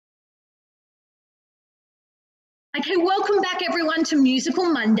Okay, welcome back everyone to Musical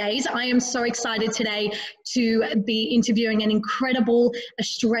Mondays. I am so excited today to be interviewing an incredible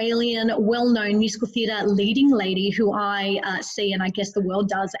Australian, well-known musical theatre leading lady who I see, and I guess the world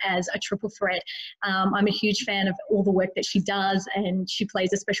does, as a triple threat. I'm a huge fan of all the work that she does, and she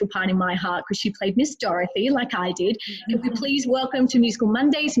plays a special part in my heart because she played Miss Dorothy like I did. Can we please welcome to Musical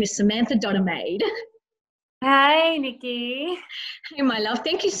Mondays, Miss Samantha Dodemaide. Hi, Nikki. Hey, my love.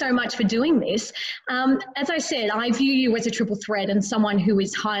 Thank you so much for doing this. As I said, I view you as a triple threat and someone who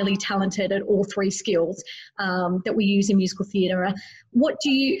is highly talented at all three skills that we use in musical theatre. What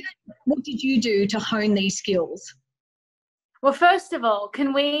did you do to hone these skills? Well, first of all,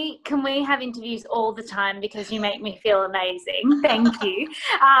 can we have interviews all the time because you make me feel amazing? Thank you.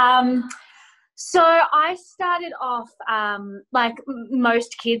 So I started off like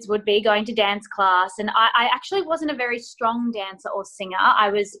most kids would be, going to dance class, and I actually wasn't a very strong dancer or singer. I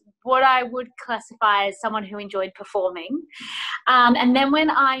was what I would classify as someone who enjoyed performing. And then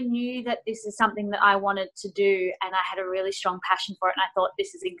when I knew that this is something that I wanted to do and I had a really strong passion for it and I thought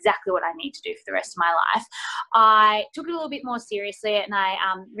this is exactly what I need to do for the rest of my life, I took it a little bit more seriously and I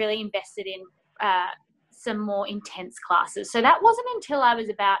really invested in some more intense classes. So that wasn't until I was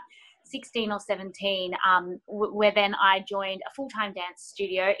about 16 or 17, where then I joined a full-time dance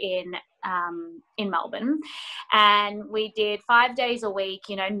studio in Melbourne, and we did 5 days a week,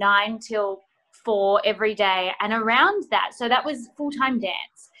 9 till 4 every day, and around that, so that was full-time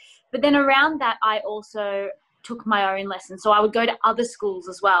dance. But then around that, I also took my own lessons. So I would go to other schools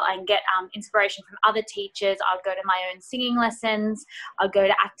as well and get inspiration from other teachers. I would go to my own singing lessons. I'd go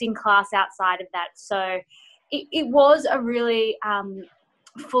to acting class outside of that. So it was a really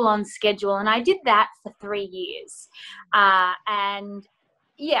full-on schedule, and I did that for 3 years. And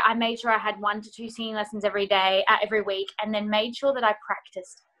yeah, I made sure I had 1 to 2 singing lessons every day, every week, and then made sure that I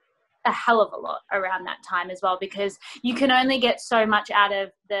practiced a hell of a lot around that time as well, because you can only get so much out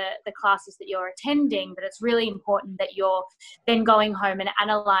of the classes that you're attending, but it's really important that you're then going home and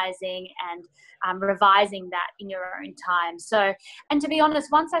analysing and revising that in your own time. So, and to be honest,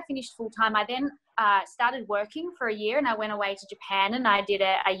 once I finished full-time, I then started working for a year, and I went away to Japan and I did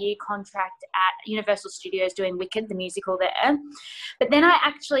a year contract at Universal Studios doing Wicked, the musical there. But then I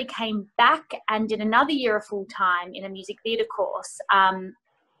actually came back and did another year of full-time in a music theatre course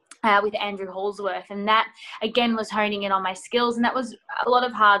with Andrew Hallsworth, and that again was honing in on my skills, and that was a lot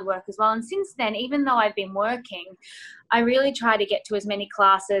of hard work as well. And since then, even though I've been working, I really try to get to as many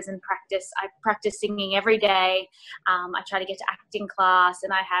classes and practice. I practice singing every day. I try to get to acting class,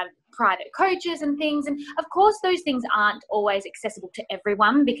 and I have private coaches and things. And of course, those things aren't always accessible to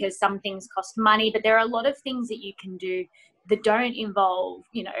everyone because some things cost money, but there are a lot of things that you can do that don't involve,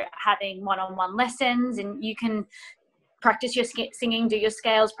 having one-on-one lessons, and you can practice your singing, do your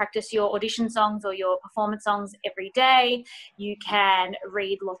scales, practice your audition songs or your performance songs every day. You can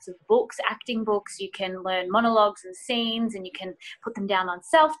read lots of books, acting books. You can learn monologues and scenes, and you can put them down on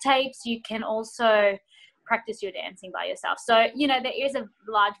self-tapes. You can also practice your dancing by yourself. So, there is a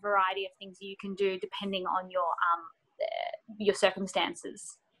large variety of things you can do depending on your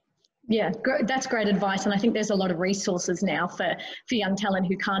circumstances. Yeah, that's great advice. And I think there's a lot of resources now for young talent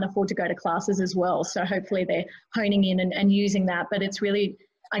who can't afford to go to classes as well. So hopefully they're honing in and using that. But it's really,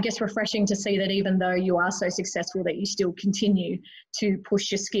 I guess, refreshing to see that even though you are so successful, that you still continue to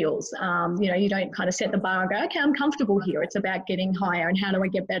push your skills. You don't kind of set the bar and go, okay, I'm comfortable here. It's about getting higher and how do I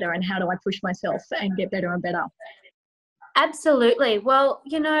get better and how do I push myself and get better and better. Absolutely. Well,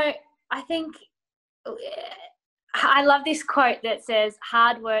 I think I love this quote that says,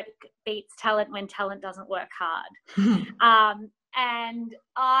 hard work beats talent when talent doesn't work hard. And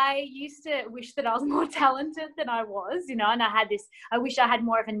I used to wish that I was more talented than I was, and I wish I had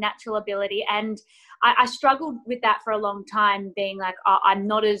more of a natural ability. And I struggled with that for a long time, being like, oh, I'm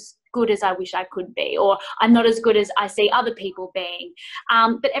not as good as I wish I could be, or I'm not as good as I see other people being.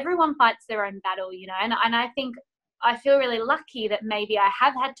 But everyone fights their own battle, and I think I feel really lucky that maybe I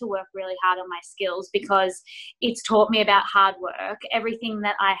have had to work really hard on my skills because it's taught me about hard work. Everything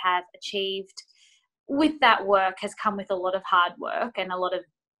that I have achieved with that work has come with a lot of hard work and a lot of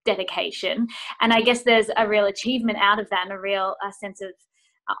dedication. And I guess there's a real achievement out of that and a real sense of,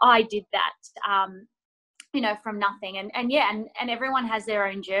 I did that, from nothing. And everyone has their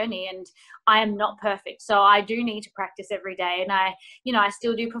own journey, and I am not perfect. So I do need to practice every day. And I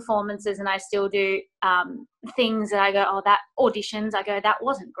still do performances, and I still do things that I go, oh, that auditions, I go, that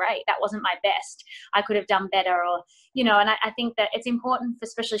wasn't great. That wasn't my best. I could have done better. Or, and I think that it's important for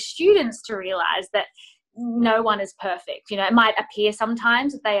especially students to realize that no one is perfect. It might appear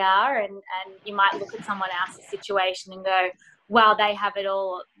sometimes that they are, and you might look at someone else's situation and go, while they have it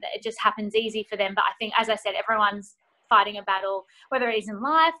all, it just happens easy for them. But I think, as I said, everyone's fighting a battle, whether it is in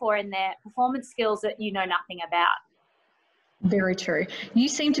life or in their performance skills that you know nothing about. Very true. You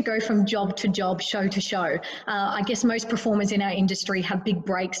seem to go from job to job, show to show. I guess most performers in our industry have big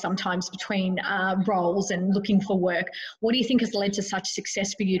breaks sometimes between roles and looking for work. What do you think has led to such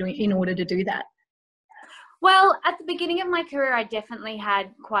success for you in order to do that? Well, at the beginning of my career, I definitely had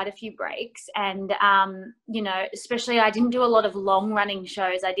quite a few breaks, and you know, especially I didn't do a lot of long running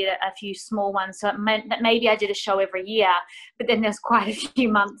shows. I did a few small ones, so it meant that maybe I did a show every year, but then there's quite a few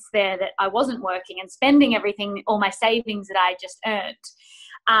months there that I wasn't working and spending everything, all my savings that I just earned.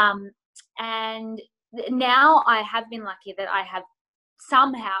 And now I have been lucky that I have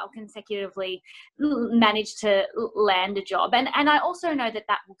somehow consecutively managed to land a job, and I also know that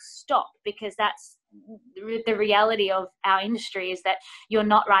that will stop, because that's the reality of our industry, is that you're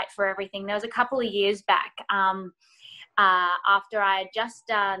not right for everything. There was a couple of years back, after I had just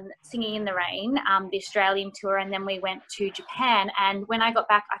done Singing in the Rain, the Australian tour, and then we went to Japan, and when I got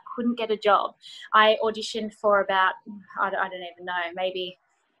back I couldn't get a job. I auditioned for about, I don't even know, maybe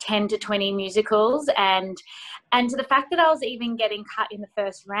 10 to 20 musicals, and to the fact that I was even getting cut in the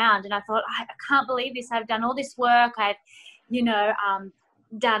first round, and I thought, I can't believe this. I've done all this work, I've, you know,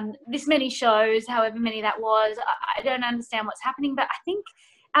 done this many shows, however many that was. I don't understand what's happening. But I think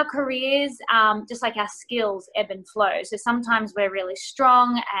our careers, just like our skills, ebb and flow. So sometimes we're really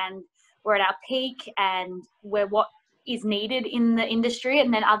strong and we're at our peak and we're what is needed in the industry,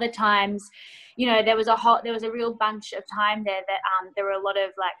 and then other times, you know, there was a real bunch of time there that there were a lot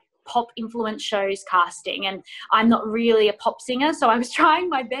of like pop influence shows casting, and I'm not really a pop singer, so I was trying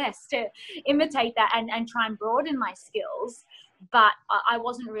my best to imitate that and try and broaden my skills, but I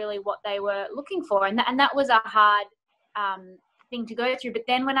wasn't really what they were looking for, and that was a hard thing to go through. But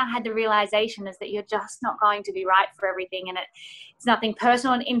then when I had the realization is that you're just not going to be right for everything, and it's nothing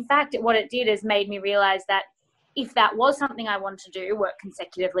personal, and in fact what it did is made me realize that if that was something I wanted to do, work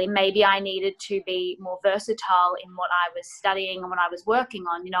consecutively, maybe I needed to be more versatile in what I was studying and what I was working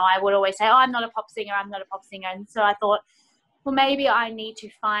on. You know, I would always say, oh, I'm not a pop singer, I'm not a pop singer. And so I thought, well, maybe I need to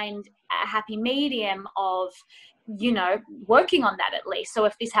find a happy medium of, you know, working on that at least. So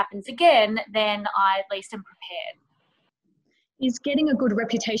if this happens again, then I at least am prepared. Is getting a good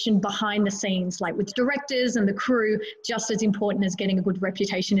reputation behind the scenes, like with directors and the crew, just as important as getting a good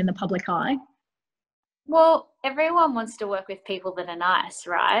reputation in the public eye? Well, everyone wants to work with people that are nice,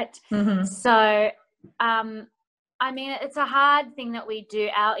 right? Mm-hmm. So, I mean, it's a hard thing that we do.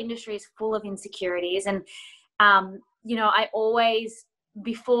 Our industry is full of insecurities, and, you know, I always,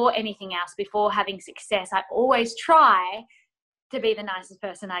 before anything else, before having success, I always try to be the nicest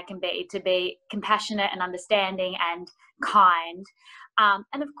person I can be, to be compassionate and understanding and kind.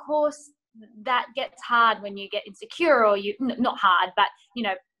 And of course, that gets hard when you get insecure, or you, not hard, but, you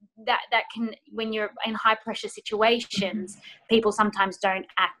know, that can, when you're in high pressure situations, people sometimes don't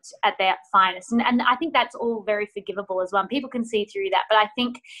act at their finest, and I think that's all very forgivable as well, and people can see through that. But I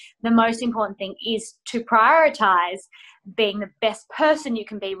think the most important thing is to prioritize being the best person you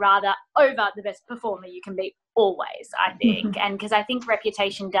can be, rather over the best performer you can be, always, I think. And because I think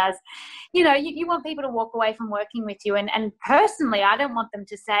reputation does, you know, you want people to walk away from working with you, and personally I don't want them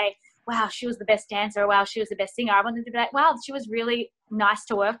to say, wow, she was the best dancer, or wow, she was the best singer. I want them to be like, wow, she was really nice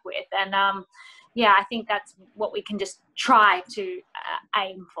to work with. And yeah, I think that's what we can just try to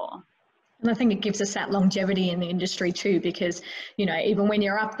aim for. And I think it gives us that longevity in the industry too, because, you know, even when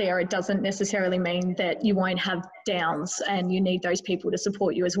you're up there, it doesn't necessarily mean that you won't have downs, and you need those people to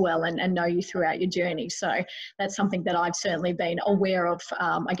support you as well and know you throughout your journey. So that's something that I've certainly been aware of,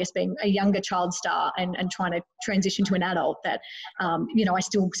 I guess, being a younger child star and trying to transition to an adult, that, you know, I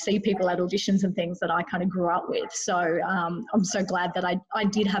still see people at auditions and things that I kind of grew up with. So I'm so glad that I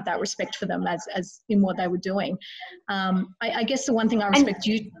did have that respect for them as in what they were doing. I guess the one thing I respect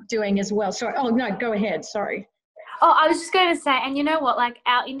you doing as well. Sorry. Oh, no, go ahead. Sorry. Oh, I was just going to say, and you know what, like,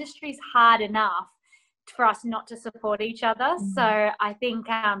 our industry is hard enough for us not to support each other. Mm-hmm. So I think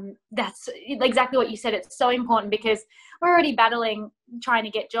that's exactly what you said. It's so important, because we're already battling trying to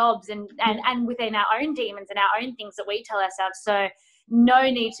get jobs and within our own demons and our own things that we tell ourselves. So no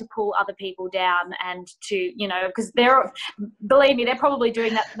need to pull other people down and to, you know, because believe me, they're probably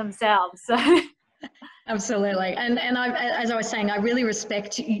doing that themselves. So. Absolutely. And as I was saying, I really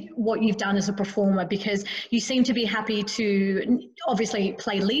respect what you've done as a performer, because you seem to be happy to obviously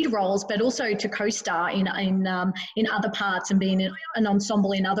play lead roles, but also to co-star in other parts and be in an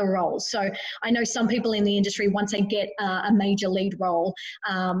ensemble in other roles. So I know some people in the industry, once they get a major lead role,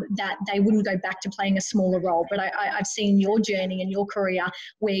 that they wouldn't go back to playing a smaller role. But I've seen your journey and your career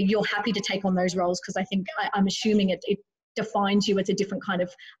where you're happy to take on those roles, because I think I'm assuming it defines you as a different kind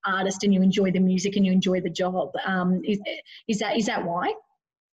of artist, and you enjoy the music and you enjoy the job. Is that why?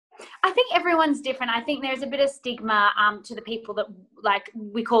 I think everyone's different. I think there's a bit of stigma to the people that, like,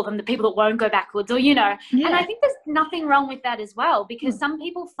 we call them the people that won't go backwards, or, you know, Yeah. and I think there's nothing wrong with that as well, because some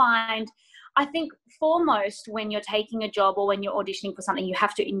people find, I think foremost, when you're taking a job or when you're auditioning for something, you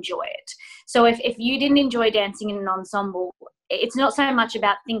have to enjoy it. So if you didn't enjoy dancing in an ensemble, it's not so much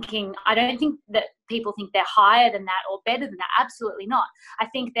about thinking, I don't think that people think they're higher than that or better than that. Absolutely not. I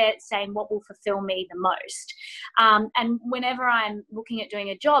think they're saying what will fulfill me the most. And whenever I'm looking at doing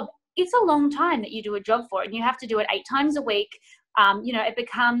a job, it's a long time that you do a job for, and you have to do it 8 times a week. You know, it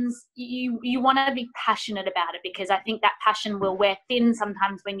becomes, you want to be passionate about it, because I think that passion will wear thin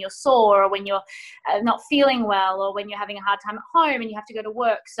sometimes when you're sore, or when you're not feeling well, or when you're having a hard time at home and you have to go to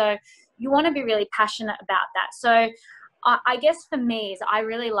work. So you want to be really passionate about that. So I guess for me is I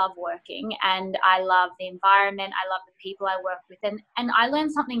really love working, and I love the environment. I love the people I work with, and I learn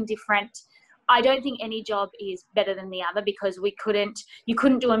something different. I don't think any job is better than the other, because you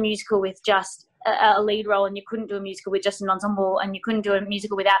couldn't do a musical with just a lead role, and you couldn't do a musical with just an ensemble, and you couldn't do a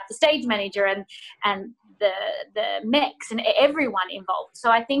musical without the stage manager and the mix and everyone involved.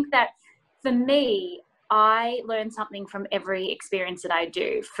 So I think that for me, I learn something from every experience that I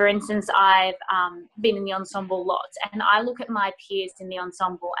do. For instance, I've been in the ensemble lots, and I look at my peers in the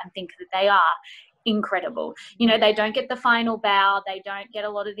ensemble and think that they are incredible. You know, they don't get the final bow, they don't get a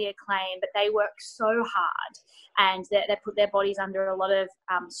lot of the acclaim, but they work so hard, and they put their bodies under a lot of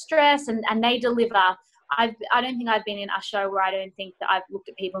stress, and they deliver. I don't think I've been in a show where I don't think that I've looked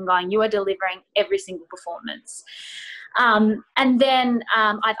at people and going, you are delivering every single performance. And then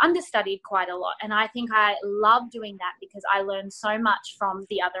I've understudied quite a lot, and I think I love doing that because I learn so much from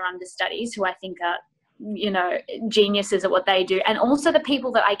the other understudies, who I think are, you know, geniuses at what they do, and also the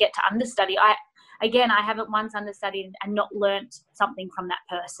people that I get to understudy. I haven't once understudied and not learnt something from that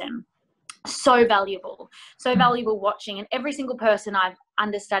person. So valuable watching. And every single person I've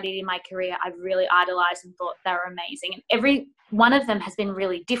understudied in my career, I've really idolized and thought they were amazing. And every one of them has been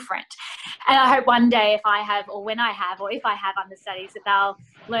really different. And I hope one day, if I have understudies, that they'll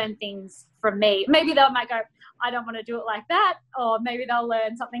learn things from me. Maybe they might go, I don't want to do it like that. Or maybe they'll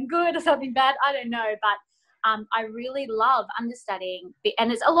learn something good or something bad. I don't know. But I really love understudying,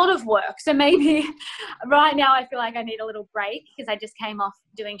 and it's a lot of work. So maybe right now I feel like I need a little break, because I just came off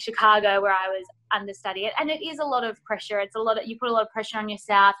doing Chicago, where I was understudying, and it is a lot of pressure. It's a lot of, you put a lot of pressure on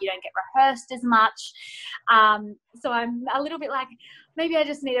yourself. You don't get rehearsed as much. So I'm a little bit like, maybe I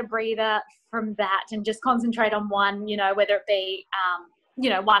just need a breather from that and just concentrate on one, you know, whether it be, you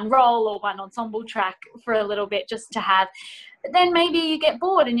know, one role or one ensemble track for a little bit, just to have. But then maybe you get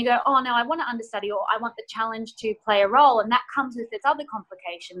bored and you go, oh no, I want to understudy, or I want the challenge to play a role. And that comes with its other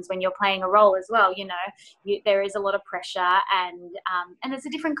complications when you're playing a role as well. You know, there is a lot of pressure, and it's a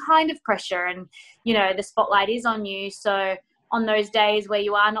different kind of pressure, and, you know, the spotlight is on you. So on those days where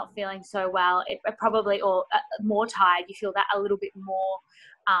you are not feeling so well, it probably, or more tired, you feel that a little bit more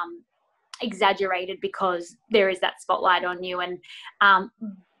exaggerated, because there is that spotlight on you. And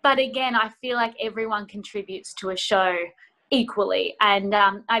but again, I feel like everyone contributes to a show equally, and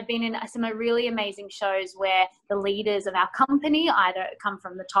I've been in some really amazing shows where the leaders of our company either come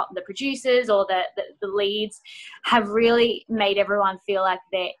from the top, the producers, or the leads, have really made everyone feel like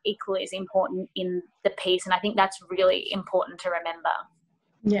they're equally as important in the piece, and I think that's really important to remember.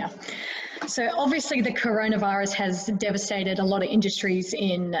 Yeah. So obviously the coronavirus has devastated a lot of industries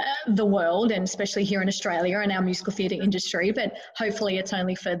in the world, and especially here in Australia and our musical theatre industry, but hopefully it's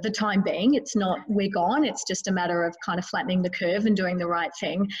only for the time being. It's not, we're gone. It's just a matter of kind of flattening the curve and doing the right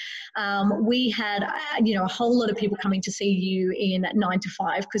thing. We had, you know, a whole lot of people coming to see you in 9 to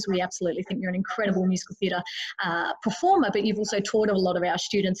 5, because we absolutely think you're an incredible musical theatre performer, but you've also taught a lot of our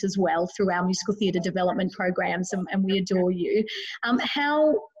students as well through our musical theatre development programs, and we adore you.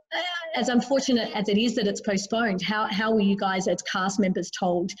 How, as unfortunate as it is that it's postponed, how were you guys as cast members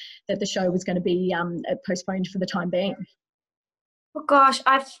told that the show was going to be postponed for the time being? Oh gosh,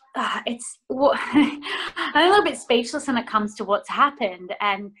 I'm a little bit speechless when it comes to what's happened.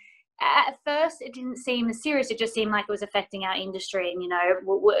 And at first it didn't seem serious. It just seemed like it was affecting our industry, and, you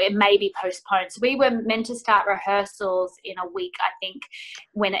know, it may be postponed. So we were meant to start rehearsals in a week, I think,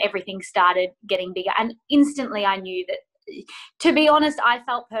 when everything started getting bigger. And instantly I knew that, to be honest, I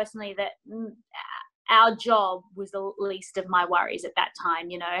felt personally that our job was the least of my worries at that time,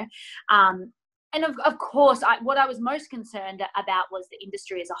 you know. and of course, what I was most concerned about was the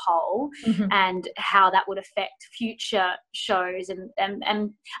industry as a whole, and how that would affect future shows,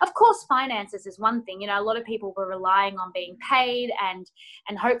 and of course finances is one thing. You know, a lot of people were relying on being paid, and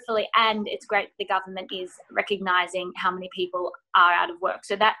hopefully, and it's great the government is recognizing how many people are out of work,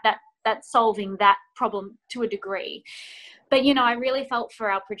 so that's solving that problem to a degree. But, you know, I really felt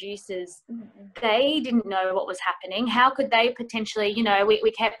for our producers. They didn't know what was happening. How could they potentially, you know, we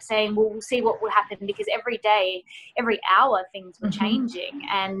kept saying, well, we'll see what will happen, because every day, every hour, things were changing.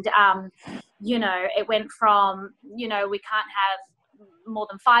 And, you know, it went from, you know, we can't have more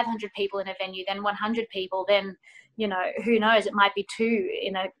than 500 people in a venue, then 100 people, then, you know, who knows, it might be 2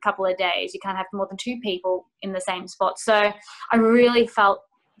 in a couple of days. You can't have more than 2 people in the same spot. So I really felt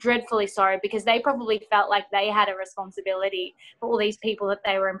dreadfully sorry, because they probably felt like they had a responsibility for all these people that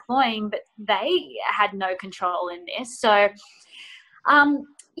they were employing, but they had no control in this. So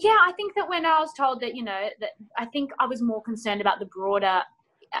yeah, I think that when I was told that, you know, that I think I was more concerned about the broader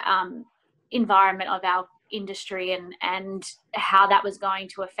environment of our industry and how that was going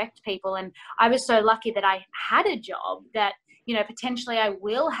to affect people. And I was so lucky that I had a job that, you know, potentially I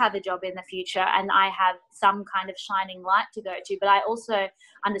will have a job in the future, and I have some kind of shining light to go to. But I also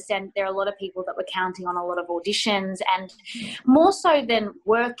understand there are a lot of people that were counting on a lot of auditions, and more so than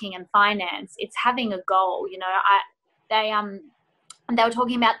working and finance, it's having a goal. You know, they were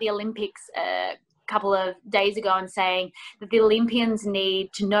talking about the Olympics a couple of days ago, and saying that the Olympians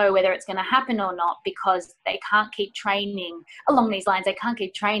need to know whether it's going to happen or not, because they can't keep training along these lines. They can't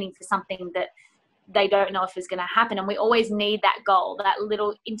keep training for something that they don't know if it's going to happen. And we always need that goal, that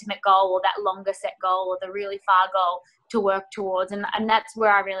little intimate goal, or that longer set goal, or the really far goal to work towards. And that's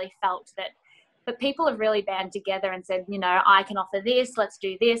where I really felt that. But people have really banded together and said, you know, I can offer this, let's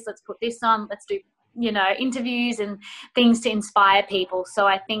do this, let's put this on, let's do, you know, interviews and things to inspire people. So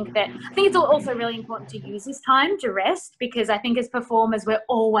I think it's also really important to use this time to rest, because I think as performers, we're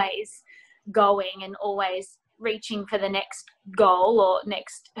always going and always reaching for the next goal or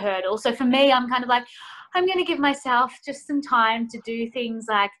next hurdle. So for me, I'm kind of like, I'm going to give myself just some time to do things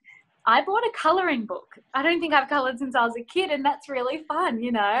like, I bought a colouring book. I don't think I've coloured since I was a kid, and that's really fun,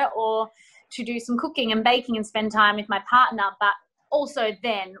 you know, or to do some cooking and baking and spend time with my partner. But also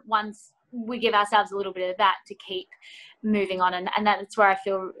then, once we give ourselves a little bit of that, to keep moving on. And that's where I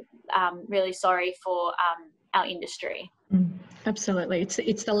feel really sorry for our industry. Absolutely.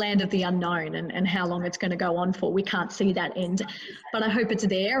 It's the land of the unknown, and how long it's going to go on for. We can't see that end, but I hope it's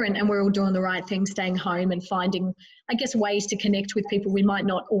there, and we're all doing the right thing, staying home and finding, I guess, ways to connect with people we might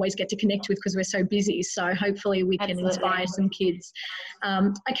not always get to connect with because we're so busy. So hopefully we can inspire some kids.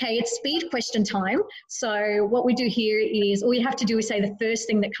 Okay, it's speed question time. So what we do here is, all you have to do is say the first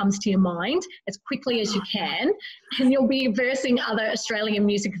thing that comes to your mind as quickly as you can, and you'll be versing other Australian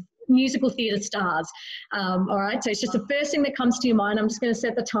musical theatre stars. All right, so it's just the first thing that comes to your mind. I'm just going to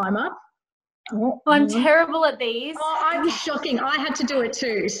set the timer. I'm terrible at these. I'm shocking. I had to do it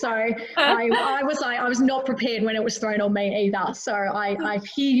too. So I was not prepared when it was thrown on me either. So I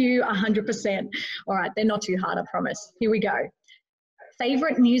hear you 100%. All right, they're not too hard, I promise. Here we go.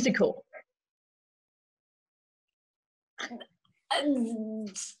 Favourite musical?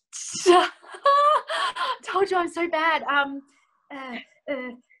 Told you I'm so bad.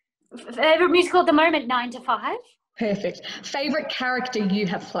 Favourite musical at the moment, 9 to 5. Perfect. Favourite character you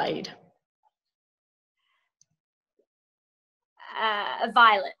have played?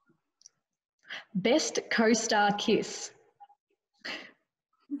 Violet. Best co-star kiss?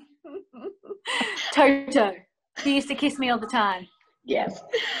 Toto. He used to kiss me all the time. Yes.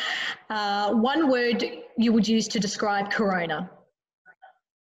 One word you would use to describe Corona?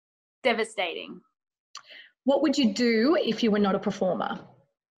 Devastating. What would you do if you were not a performer?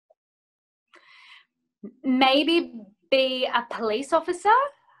 Maybe be a police officer.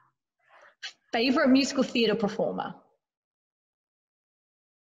 Favourite musical theatre performer?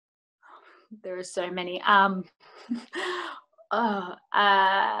 There are so many. Sutton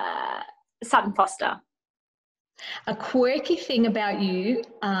Foster. A quirky thing about you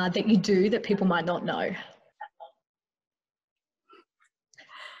that you do that people might not know?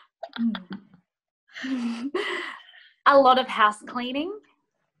 A lot of house cleaning.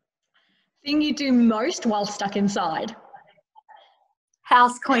 Thing you do most while stuck inside?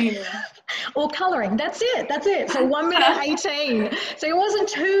 House cleaning. Or colouring. That's it. So 1 minute 18. So it wasn't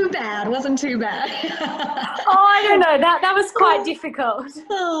too bad. Oh, I don't know. That was quite difficult.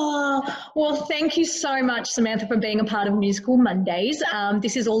 Oh, well, thank you so much, Samantha, for being a part of Musical Mondays.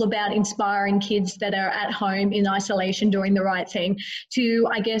 This is all about inspiring kids that are at home in isolation doing the right thing to,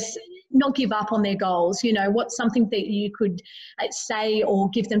 I guess, not give up on their goals? You know, what's something that you could say or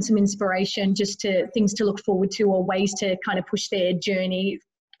give them some inspiration, just to things to look forward to, or ways to kind of push their journey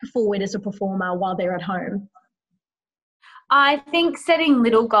forward as a performer while they're at home? I think setting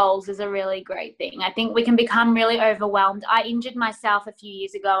little goals is a really great thing. I think we can become really overwhelmed. I injured myself a few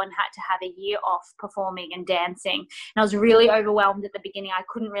years ago and had to have a year off performing and dancing. And I was really overwhelmed at the beginning. I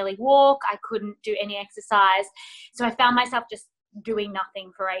couldn't really walk. I couldn't do any exercise. So I found myself just doing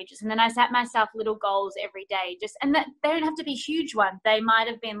nothing for ages. And then I set myself little goals every day, and that they don't have to be huge ones. They might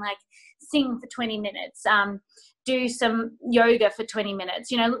have been like sing for 20 minutes, do some yoga for 20 minutes,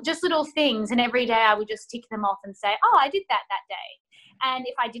 you know, just little things. And every day I would just tick them off and say, oh, I did that day. And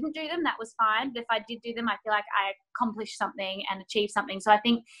if I didn't do them, that was fine. But if I did do them, I feel like I accomplished something and achieved something. So I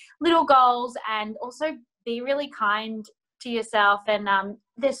think little goals, and also be really kind to yourself. And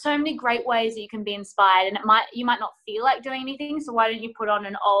there's so many great ways that you can be inspired, and you might not feel like doing anything, so why don't you put on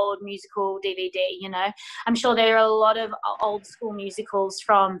an old musical DVD? You know, I'm sure there are a lot of old school musicals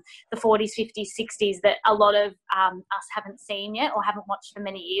from the 40s, 50s, 60s that a lot of us haven't seen yet or haven't watched for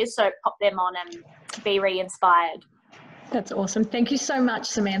many years, so pop them on and be re-inspired. That's awesome. Thank you so much,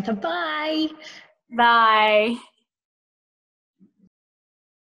 Samantha. Bye. Bye.